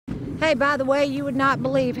Hey, by the way, you would not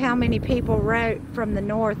believe how many people wrote from the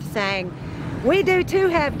north saying, we do too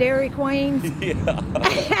have Dairy Queens. Yeah.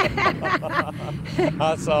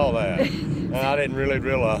 I saw that. And I didn't really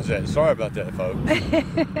realize that. Sorry about that, folks.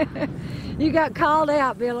 You got called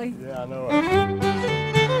out, Billy. Yeah, I know it.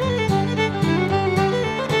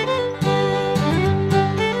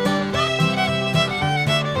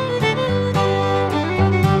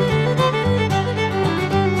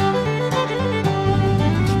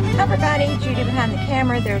 Everybody, Judy behind the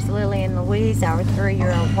camera. There's Lillian Louise, our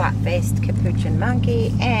 3-year-old white-faced capuchin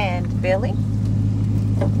monkey, and Billy.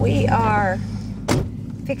 We are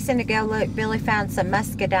fixing to go look. Billy found some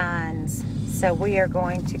muscadines, so we are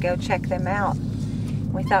going to go check them out.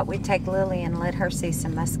 We thought we'd take Lily and let her see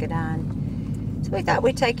some muscadine. So we thought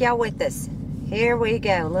we'd take y'all with us. Here we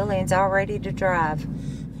go. Lillian's all ready to drive.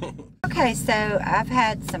 Okay, so I've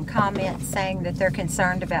had some comments saying that they're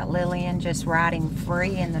concerned about Lillian just riding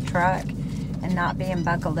free in the truck and not being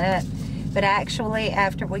buckled up. But actually,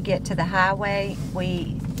 after we get to the highway,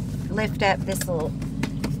 we lift up this little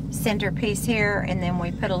centerpiece here, and then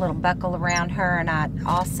we put a little buckle around her, and I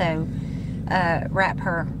also wrap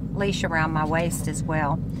her leash around my waist as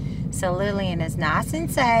well. So Lillian is nice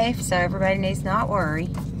and safe, so everybody needs not worry.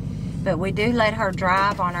 But we do let her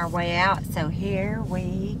drive on our way out, so here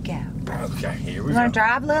we go. Okay, here we go. You want to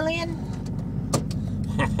drive, Lillian?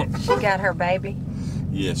 She got her baby.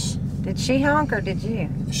 Yes. Did she honk or did you?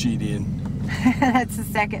 She did. That's the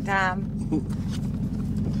second time.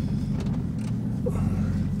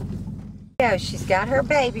 Yeah, she's got her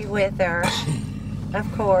baby with her.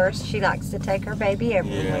 Of course, she likes to take her baby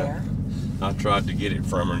everywhere. Yeah. I tried to get it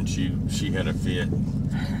from her and she had a fit.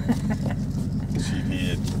 She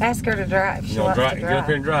did. Ask her to drive. She wants to drive. Get up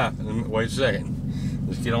here and drive. Wait a second.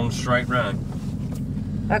 Let's get on the straight run.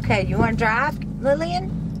 Okay, you want to drive, Lillian?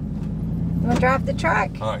 You want to drive the truck?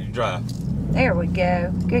 All right, you drive. There we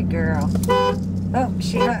go. Good girl. Oh,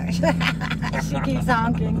 she keeps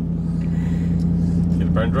honking. Get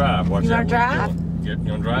up there and drive. Watch you that. Want to drive? You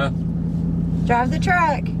want to drive? Drive the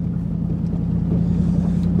truck.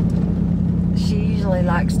 She usually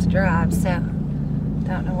likes to drive, so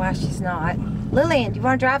don't know why she's not. Lillian, do you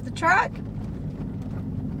want to drive the truck?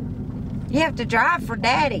 You have to drive for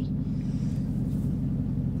Daddy.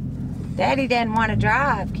 Daddy doesn't want to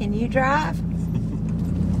drive. Can you drive?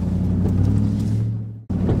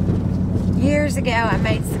 Years ago, I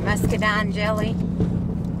made some muscadine jelly,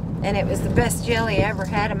 and it was the best jelly I ever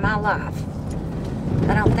had in my life.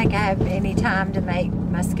 I don't think I have any time to make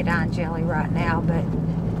muscadine jelly right now, but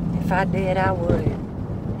if I did, I would.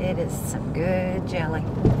 It is some good jelly.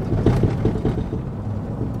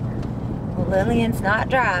 Well, Lillian's not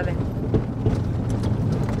driving.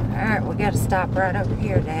 Alright, we got to stop right over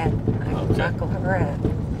here, Dad. I can buckle her up.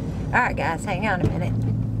 Alright, guys, hang on a minute.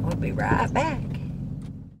 We'll be right back.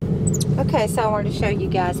 Okay, so I wanted to show you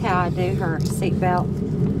guys how I do her seatbelt.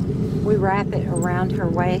 We wrap it around her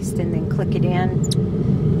waist and then click it in.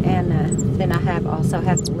 And then I also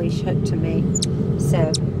have the leash hooked to me.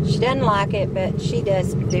 So she doesn't like it, but she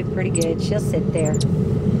does do pretty good. She'll sit there.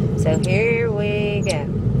 So here we go.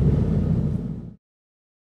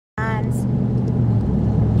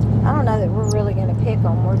 I don't know that we're really going to pick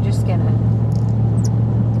them. We're just going to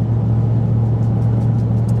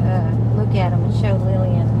look at them and show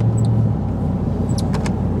Lillian.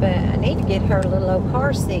 But I need to get her a little old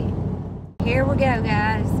car seat. Here we go,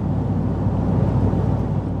 guys.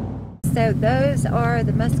 So those are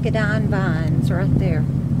the muscadine vines right there.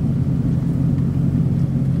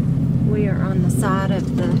 We are on the side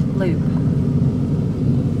of the loop.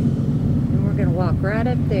 And we're going to walk right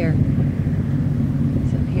up there.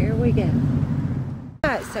 So here we go.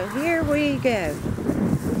 Alright, so here we go.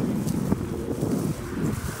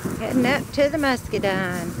 Heading up to the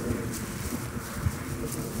muscadine.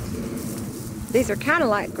 These are kind of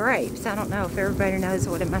like grapes. I don't know if everybody knows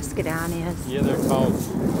what a muscadine is. Yeah, they're called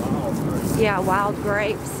wild grapes. Yeah, wild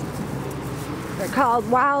grapes. They're called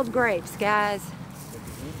wild grapes, guys.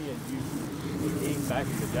 Indians used to eat back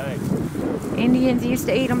in the day. Indians used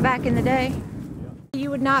to eat them back in the day? Yeah. You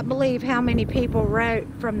would not believe how many people wrote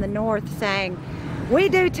from the north saying, we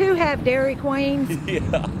do too have Dairy Queens.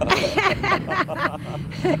 Yeah.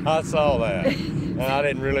 I saw that. And I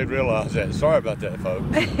didn't really realize that. Sorry about that, folks.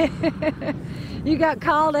 You got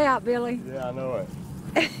called out, Billy. Yeah, I know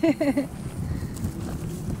it.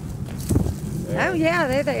 Oh yeah,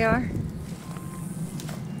 there they are.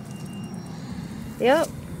 Yep.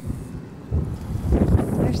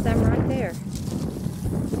 There's some right there.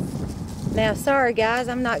 Now, sorry guys,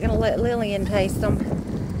 I'm not going to let Lillian taste them.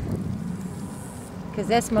 Because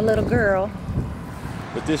that's my little girl.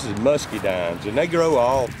 But this is muscadines, and they grow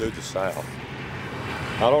all through the South.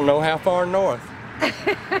 I don't know how far north.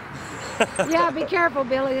 Yeah, be careful,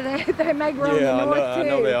 Billy. They may grow in the north too. I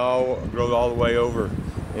know they all grow all the way over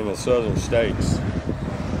in the southern states.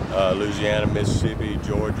 Louisiana, Mississippi,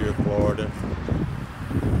 Georgia, Florida.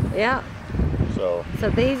 Yeah. So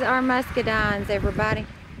these are muscadines, everybody.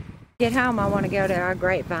 Get home, I want to go to our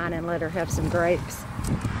grapevine and let her have some grapes,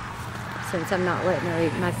 since I'm not letting her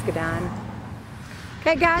eat muscadine.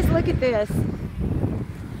 Okay guys, look at this.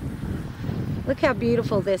 Look how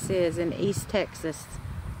beautiful this is in East Texas.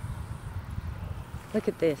 Look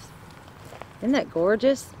at this. Isn't that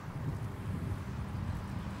gorgeous?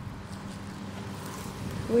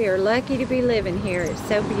 We are lucky to be living here. It's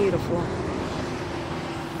so beautiful.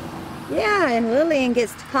 Yeah, and Lillian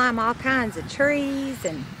gets to climb all kinds of trees,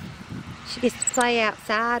 and she gets to play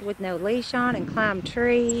outside with no leash on and climb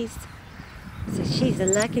trees. So she's a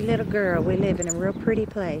lucky little girl. We live in a real pretty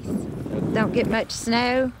place. Don't get much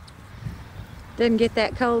snow. Doesn't get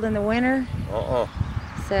that cold in the winter.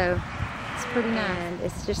 So it's pretty nice.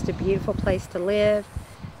 It's just a beautiful place to live.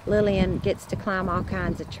 Lillian gets to climb all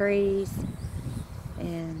kinds of trees,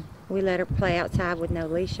 and we let her play outside with no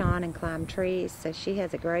leash on and climb trees, so she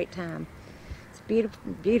has a great time. It's a beautiful,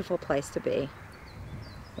 beautiful place to be.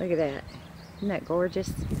 Look at that. Isn't that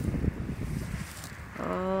gorgeous?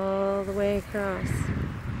 All the way across.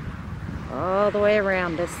 All the way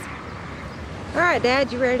around us. All right,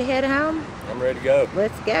 Dad, you ready to head home? I'm ready to go.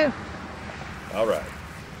 Let's go. All right.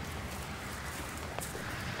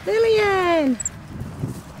 Lillian!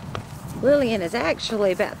 Lillian is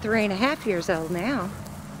actually about 3.5 years old now.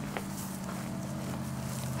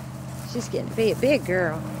 She's getting to be a big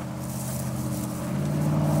girl.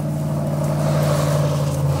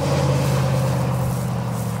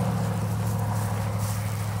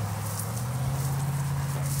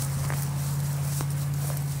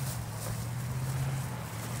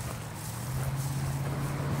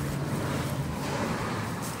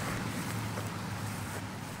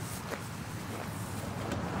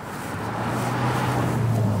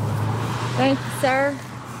 Thank you, sir.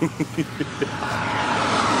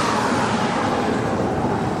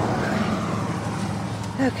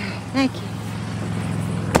 Okay, thank you.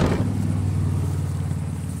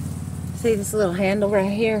 See this little handle right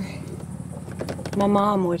here? My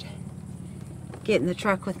mom would get in the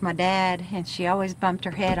truck with my dad, and she always bumped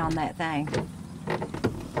her head on that thing.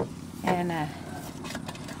 And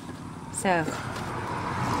so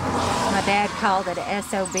my dad called it a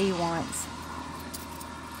SOB once.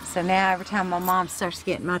 So now every time my mom starts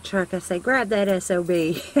getting my truck, I say, grab that SOB.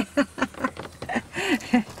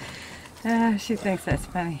 She thinks that's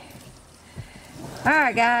funny.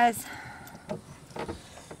 Alright guys.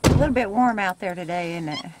 A little bit warm out there today, isn't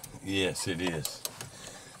it? Yes, it is.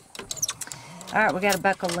 Alright, we got to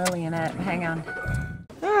buckle Lillian up. Hang on.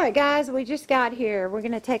 Alright guys, we just got here. We're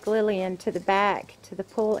going to take Lillian to the back, to the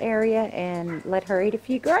pool area, and let her eat a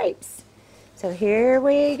few grapes. So here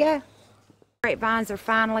we go. Grapevines are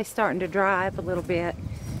finally starting to dry up a little bit,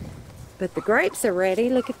 but the grapes are ready.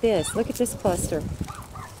 Look at this. Look at this cluster.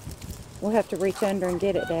 We'll have to reach under and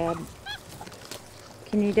get it, Dad.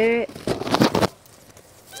 Can you do it?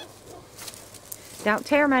 Don't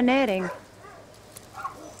tear my netting.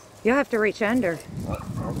 You'll have to reach under.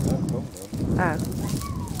 Oh.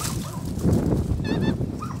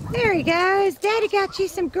 There he goes. Daddy got you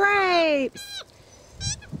some grapes.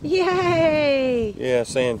 Yay! Yeah,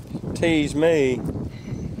 saying tease me.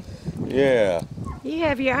 Yeah. You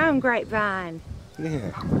have your own grapevine.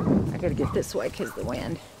 Yeah. I gotta get this way because of the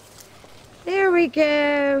wind. There we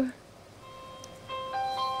go.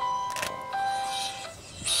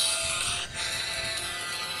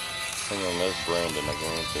 Hang on, there's Brandon. I'm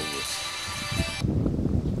going to this.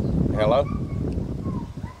 Hello?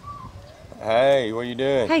 Hey, what are you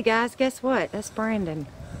doing? Hey guys, guess what? That's Brandon.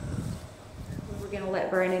 We were gonna let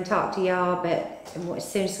Brandon talk to y'all, but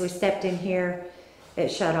as soon as we stepped in here, it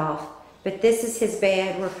shut off. But this is his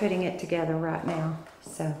bed. We're putting it together right now.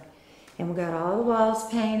 So, and we got all the walls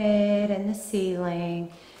painted and the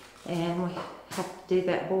ceiling, and we have to do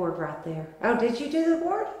that board right there. Oh, did you do the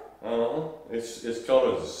board? It's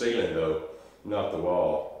colored as the ceiling though, not the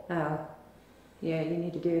wall. Oh, yeah, you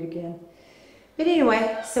need to do it again. But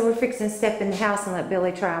anyway, so we're fixing to step in the house and let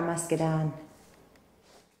Billy try a muscadine.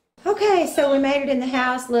 Okay, so we made it in the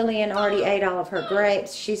house. Lillian already ate all of her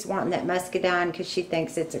grapes. She's wanting that muscadine because she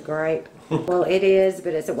thinks it's a grape. Well, it is,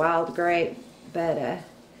 but it's a wild grape. But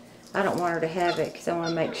I don't want her to have it because I want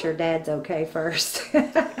to make sure Dad's okay first.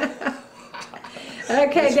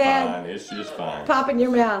 Okay, It's Dad. fine. It's just fine. Pop in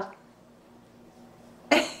your mouth.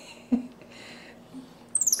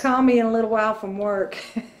 Come call me in a little while from work.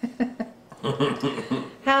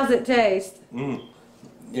 How's it taste?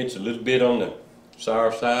 It's a little bit on the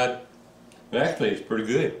sour side. Actually, it's pretty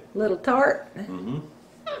good. Little tart? Mm-hmm.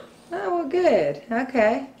 Oh, well, good.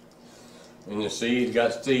 Okay. And the seeds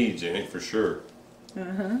got seeds in it for sure.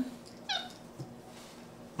 Uh-huh.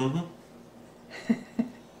 Mm-hmm.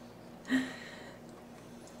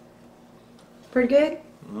 Pretty good?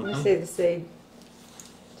 Mm-hmm. Let me see the seed.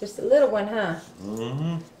 Just a little one, huh?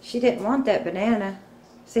 Mm-hmm. She didn't want that banana.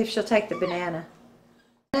 See if she'll take the banana.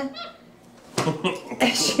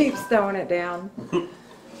 She's throwing it down.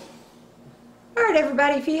 Alright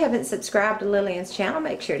everybody, if you haven't subscribed to Lillian's channel,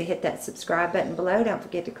 make sure to hit that subscribe button below. Don't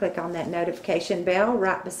forget to click on that notification bell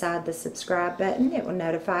right beside the subscribe button. It will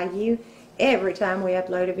notify you every time we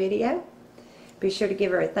upload a video. Be sure to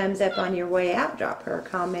give her a thumbs up on your way out. Drop her a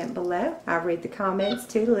comment below. I read the comments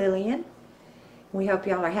to Lillian. We hope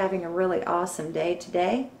y'all are having a really awesome day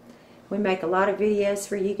today. We make a lot of videos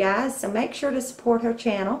for you guys, so make sure to support her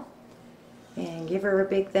channel and give her a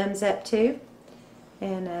big thumbs up too.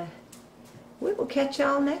 And we will catch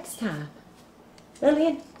y'all next time.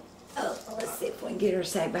 Lillian, oh, let's see if we can get her to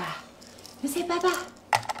say bye. Let's say bye-bye.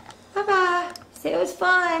 Bye-bye. Say it was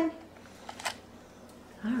fun.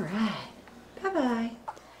 All right. Bye-bye.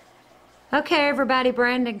 Okay, everybody,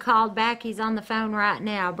 Brandon called back. He's on the phone right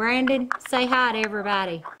now. Brandon, say hi to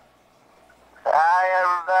everybody. Hi,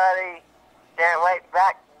 everybody. Can't wait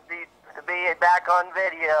to be back on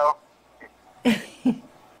video.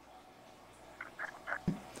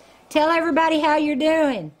 Tell everybody how you're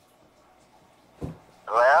doing.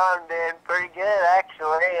 Well, I'm doing pretty good, actually.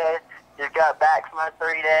 I just got back from my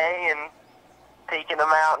 3-day and peaking the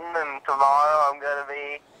mountain, and tomorrow I'm going to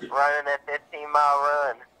be running a 15-mile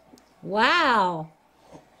run. Wow.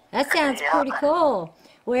 That sounds pretty cool.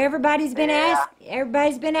 Well, everybody's been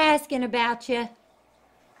asking about you.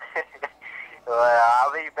 Well,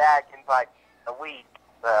 I'll be back in like a week,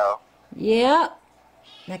 so. Yep.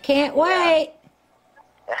 I can't wait.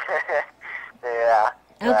 Yeah.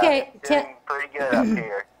 Okay. Doing pretty good up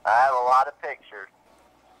here. I have a lot of pictures.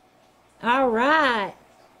 All right.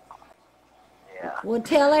 Yeah. Well,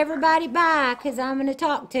 tell everybody bye, because I'm going to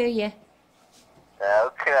talk to you.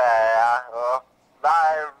 Okay. Well,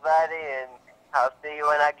 bye, everybody, and I'll see you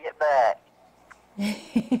when I get back.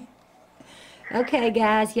 Okay,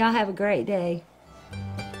 guys. Y'all have a great day.